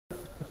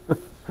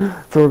So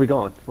where are we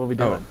going? What are we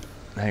Oh, doing?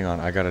 hang on.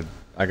 I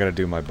gotta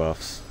do my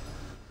buffs.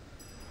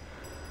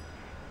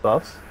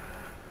 Buffs?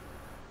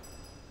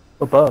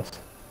 What buffs?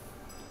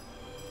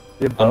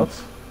 You have Um,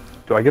 buffs?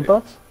 Do I get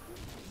buffs?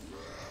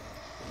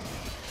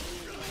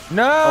 Oh, I'm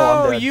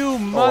No, dead. you Oh, I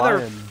mother!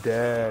 am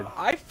dead.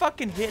 I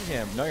fucking hit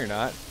him. No, you're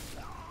not.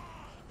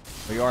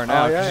 Well, you are Oh,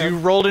 now, yeah, because I you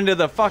am. rolled into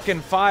the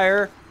fucking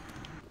fire.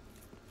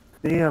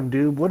 Damn,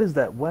 dude. What is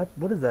that? What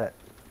is that?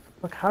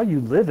 Look, how you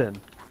living?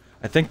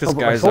 I think this Oh,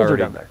 but my guy's soldier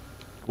already... down there.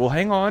 Well,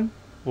 hang on.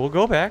 We'll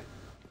go back.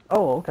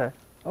 Oh, okay.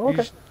 Oh, You okay.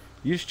 just,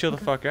 you just chill the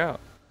fuck out.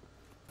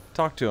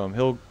 Talk to him.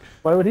 He'll...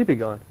 Why would he be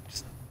gone?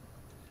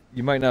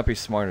 You might not be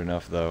smart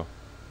enough, though.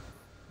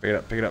 Pick it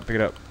up, pick it up, pick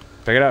it up.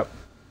 Pick it up.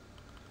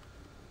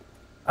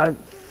 I'm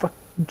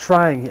fucking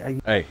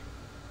trying. Hey.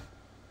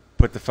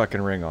 Put the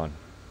fucking ring on.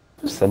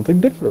 There's something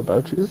different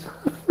about you.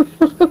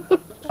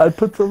 I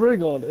put the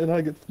ring on and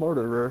I get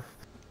smarter.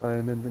 I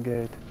am in the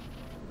gate.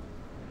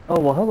 Oh,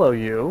 well, hello,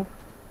 you.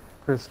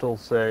 Crystal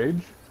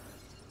Sage.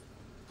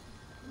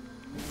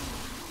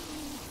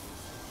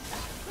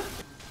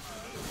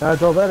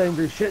 Dodge all that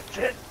angry shit.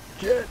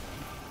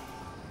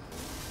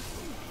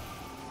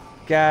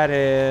 Got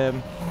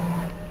him.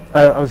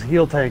 I was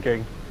heel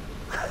tanking.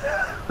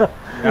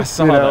 I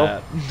saw You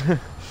know? that.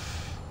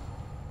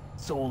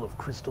 Soul of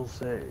Crystal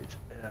Sage.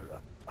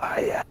 Ah,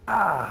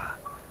 yeah.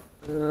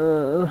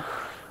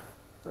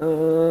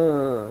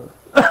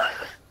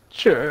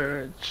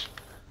 Church.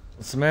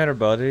 What's the matter,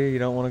 buddy? You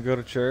don't want to go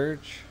to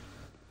church?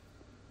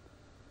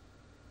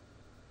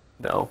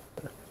 No.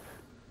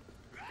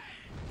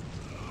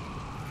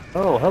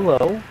 Oh,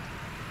 hello.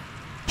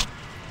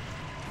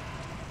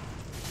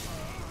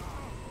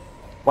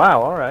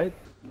 Wow, alright.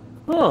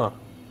 Huh.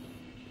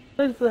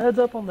 Thanks for the heads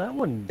up on that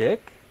one,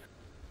 Dick.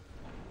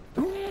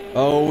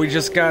 Oh, we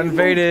just got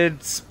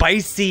invaded.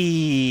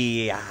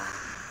 Spicy. Here,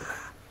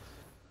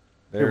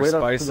 They're wait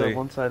up to spicy. the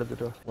one side of the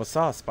door. What's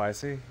up,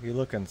 Spicy? You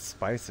looking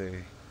spicy.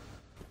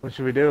 What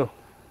should we do?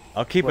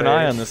 I'll keep an Wait.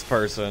 eye on this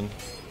person.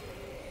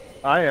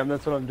 I am,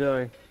 that's what I'm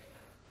doing.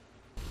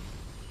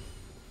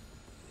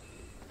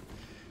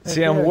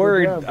 See, Yeah, I'm good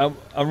worried. job.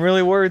 I'm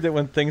really worried that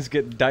when things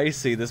get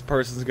dicey, this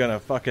person's gonna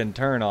fucking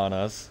turn on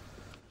us.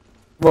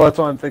 Well, that's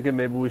why I'm thinking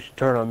maybe we should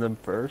turn on them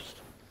first.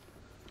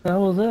 What the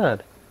hell was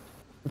that?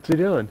 What's he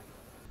doing?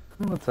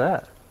 What's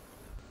that?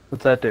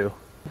 What's that do?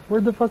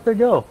 Where'd the fuck they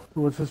go?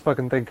 What's this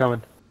fucking thing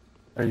coming?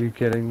 Are you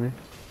kidding me?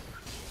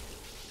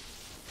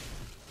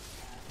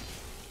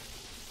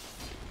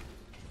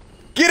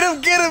 Get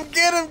him! Get him!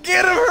 Get him!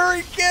 Get him!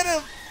 Hurry! Get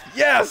him!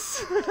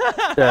 Yes!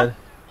 Dead.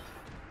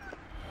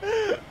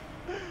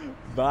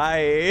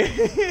 Bye.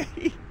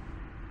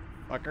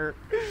 Fucker.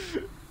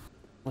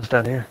 What's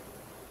down here?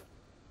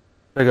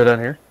 Can I go down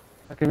here?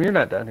 How come you're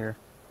not down here?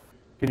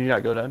 Can you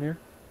not go down here?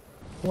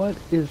 What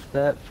is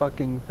that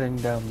fucking thing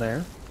down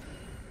there?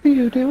 What are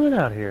you doing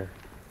out here?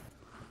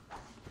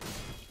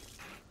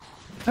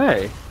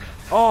 Hey,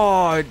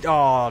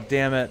 Oh,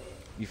 damn it.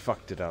 You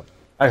fucked it up.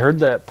 I heard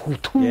that.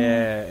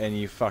 Yeah, and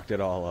you fucked it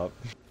all up.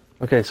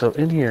 Okay, so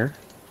in here,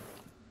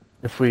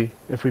 if we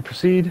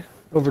proceed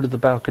over to the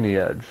balcony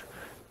edge,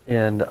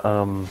 and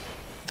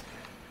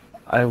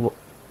I will.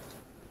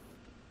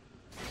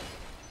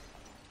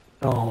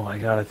 Oh my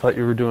god! I thought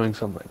you were doing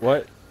something.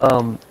 What?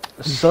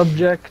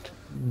 Subject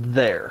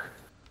there.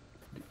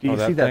 Do you Oh,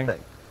 that see that thing? thing?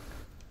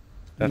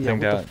 That Yeah, thing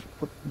what the down,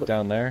 what-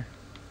 down there?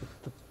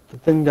 the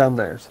thing down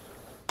there.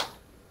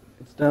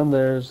 It's down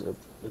there. It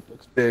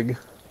looks big.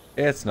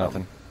 It's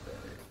nothing.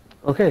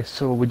 Okay,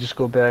 so we just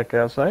go back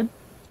outside.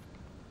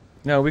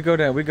 No, we go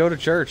down. We go to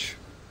church.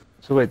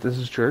 So wait, this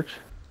is church.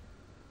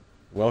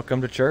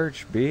 Welcome to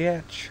church,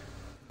 bitch.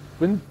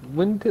 When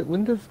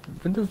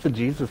does the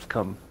Jesus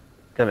come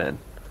in?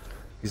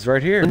 He's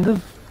right here.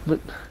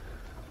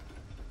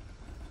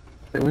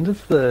 When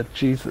does the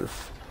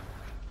Jesus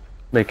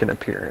make an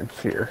appearance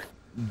here?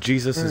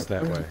 Jesus is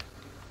that way.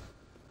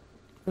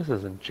 This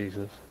isn't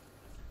Jesus.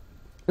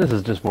 This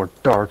is just more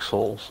Dark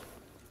Souls.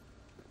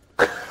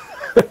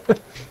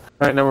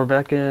 Alright, now we're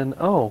back in.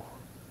 Oh.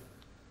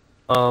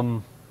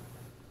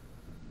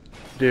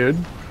 Dude.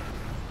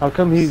 How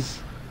come he's...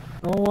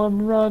 Oh,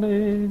 I'm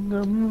running.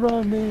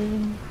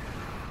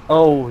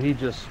 Oh, he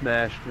just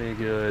smashed me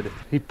good.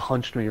 He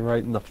punched me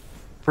right in the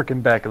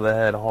frickin' back of the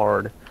head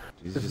hard.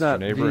 He's It's just not a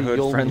the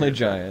neighborhood friendly Yolnir.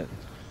 giant.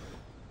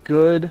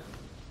 Good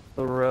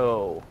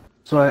throw.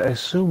 So I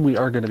assume we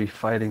are going to be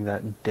fighting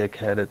that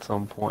dickhead at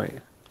some point.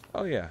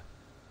 Oh yeah.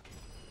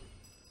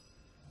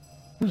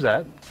 Who's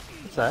that?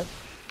 What's that?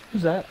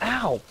 Who's that?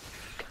 Ow!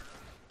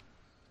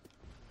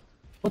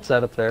 What's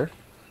that up there?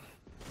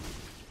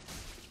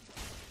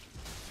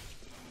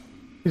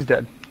 He's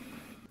dead.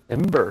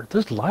 Ember.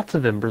 There's lots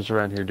of embers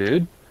around here,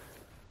 dude.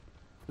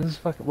 This is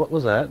fucking... What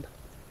was that?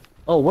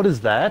 Oh, what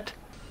is that?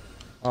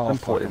 Oh, I'm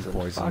fucking poisoned.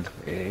 poisoned.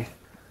 Fuck me.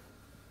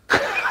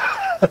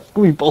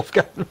 We both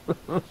got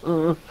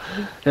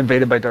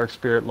invaded by Dark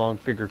Spirit, Long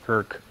Figure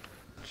Kirk.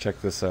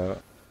 Check this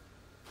out.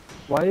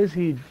 Why is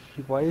he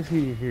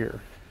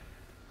here?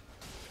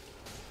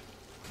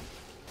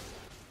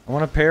 I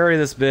want to parry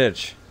this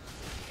bitch.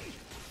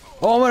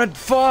 Oh, I'm gonna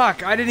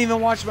fuck! I didn't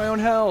even watch my own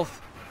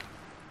health.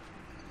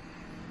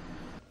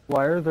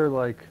 Why are there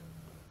like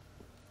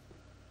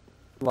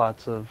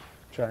lots of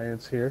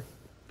giants here?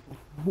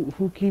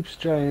 Who keeps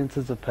giants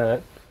as a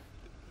pet?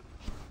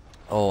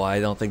 Oh, I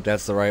don't think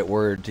that's the right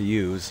word to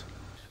use.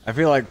 I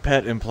feel like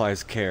pet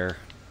implies care.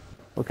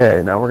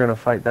 Okay, now we're gonna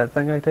fight that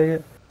thing, I take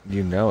it?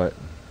 You know it.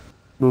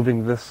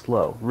 Moving this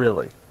slow,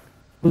 really?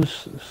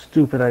 Whose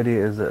stupid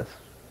idea is this?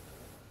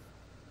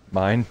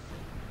 Mine?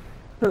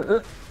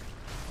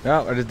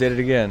 No, I just did it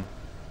again.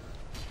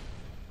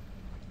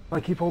 I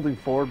keep holding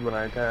forward when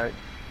I attack.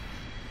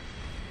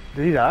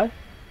 Did he die?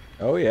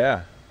 Oh,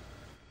 yeah.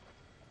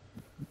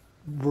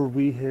 Were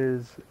we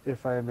his,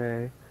 if I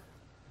may,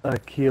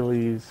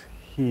 Achilles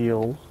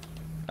heel?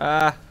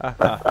 Come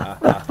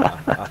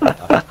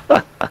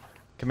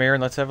here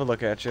and let's have a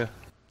look at you.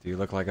 Do you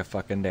look like a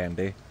fucking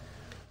dandy?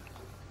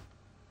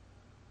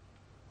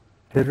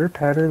 Hitter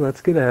patter,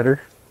 let's get at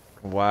her.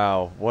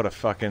 Wow, what a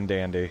fucking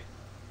dandy.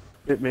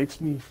 It makes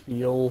me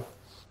feel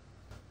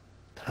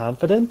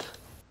confident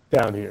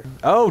down here.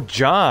 Oh,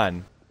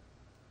 John!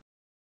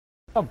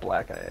 How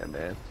black I am,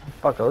 man.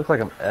 Fuck, I look like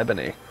I'm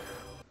ebony.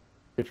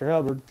 Get your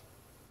halberd.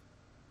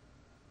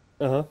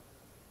 Uh-huh.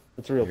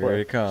 It's a real play. Here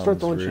he comes. Start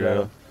throwing shit at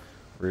him.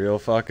 Real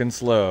fucking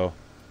slow.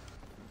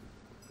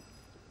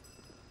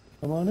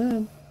 Come on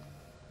in.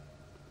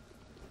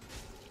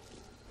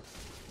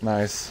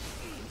 Nice.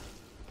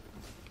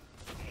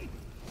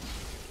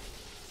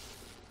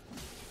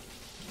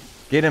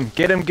 Get him,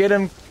 get him, get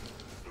him!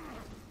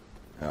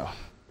 Oh.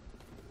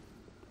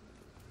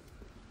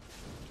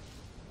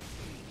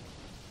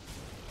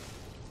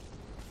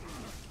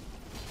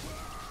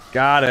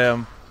 Got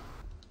him!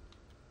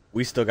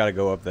 We still gotta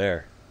go up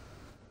there.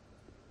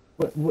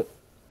 What?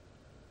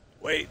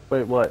 Wait,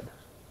 Wait, what?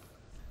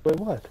 Wait,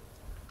 what?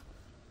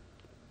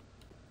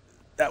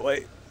 that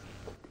way.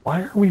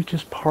 Why are we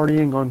just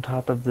partying on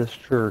top of this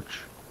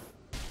church?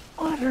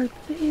 What are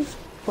these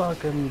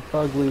fucking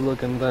ugly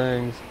looking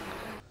things?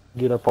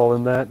 Get up all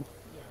in that.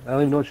 I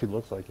don't even know what she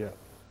looks like yet.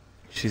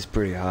 She's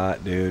pretty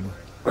hot, dude.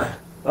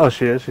 Oh,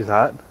 she is? She's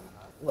hot?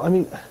 I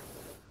mean,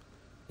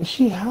 is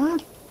she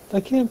hot?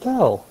 I can't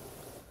tell.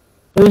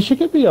 I mean, she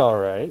could be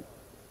alright.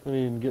 I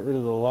mean, get rid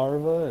of the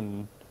larva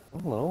and, I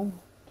don't know,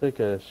 take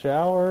a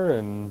shower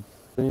and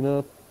clean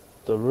up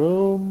the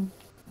room.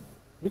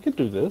 We could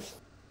do this.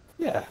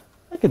 Yeah,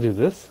 I could do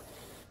this.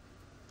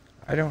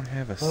 I don't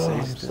have a Oh,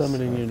 I'm cestus.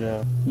 summoning you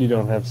now. You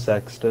don't have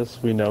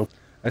sextus, we know.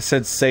 I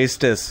said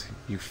cestus,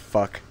 you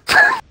fuck.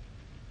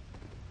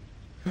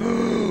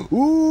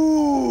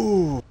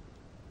 Ooh!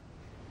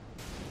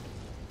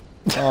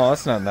 Oh,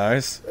 that's not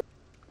nice.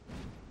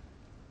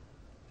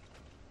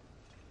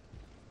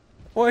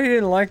 Boy, he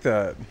didn't like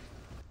that.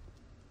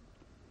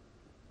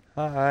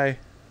 Hi.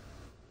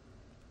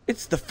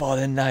 It's the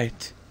fallen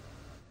night.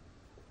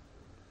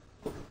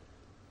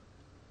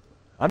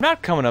 I'm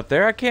not coming up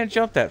there. I can't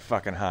jump that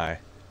fucking high.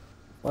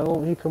 Why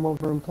won't he come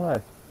over and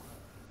play?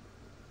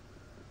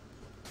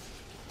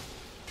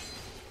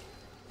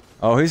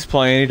 Oh, he's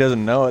playing. He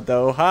doesn't know it,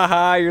 though. Ha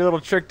ha, your little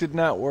trick did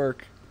not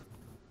work.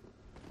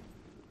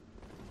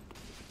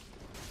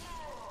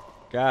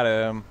 Got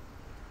him.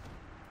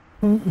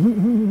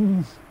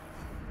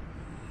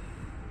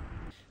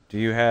 Do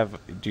you have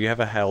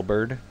a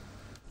halberd?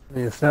 I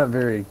mean, it's not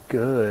very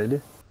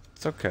good.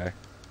 It's okay.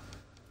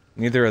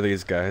 Neither are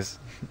these guys.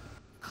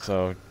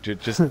 So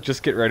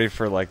just get ready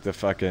for like the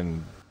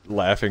fucking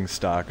laughing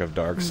stock of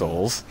Dark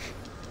Souls.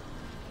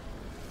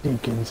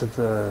 Deacons of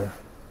the...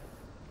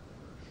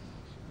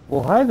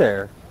 Well, hi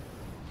there.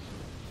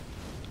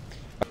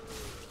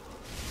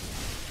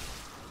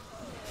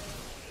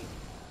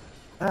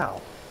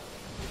 Ow.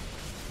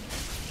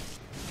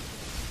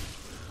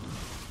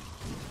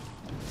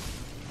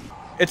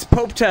 It's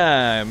Pope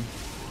time!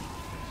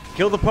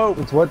 Kill the Pope!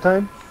 It's what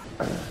time?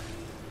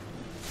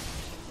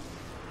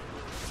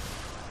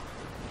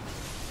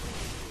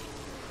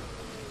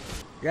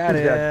 Got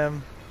He's dead.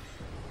 him!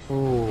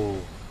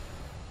 Ooh.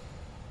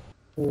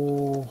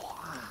 Ooh.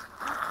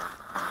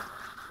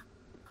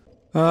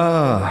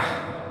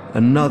 Ah,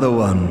 another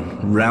one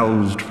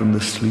roused from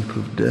the sleep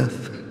of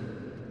death.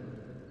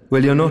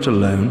 Well, you're not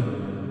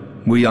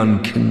alone. We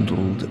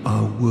unkindled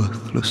are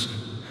worthless.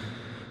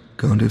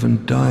 Can't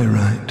even die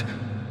right.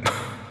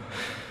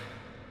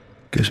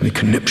 Gives me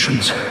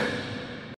conniptions.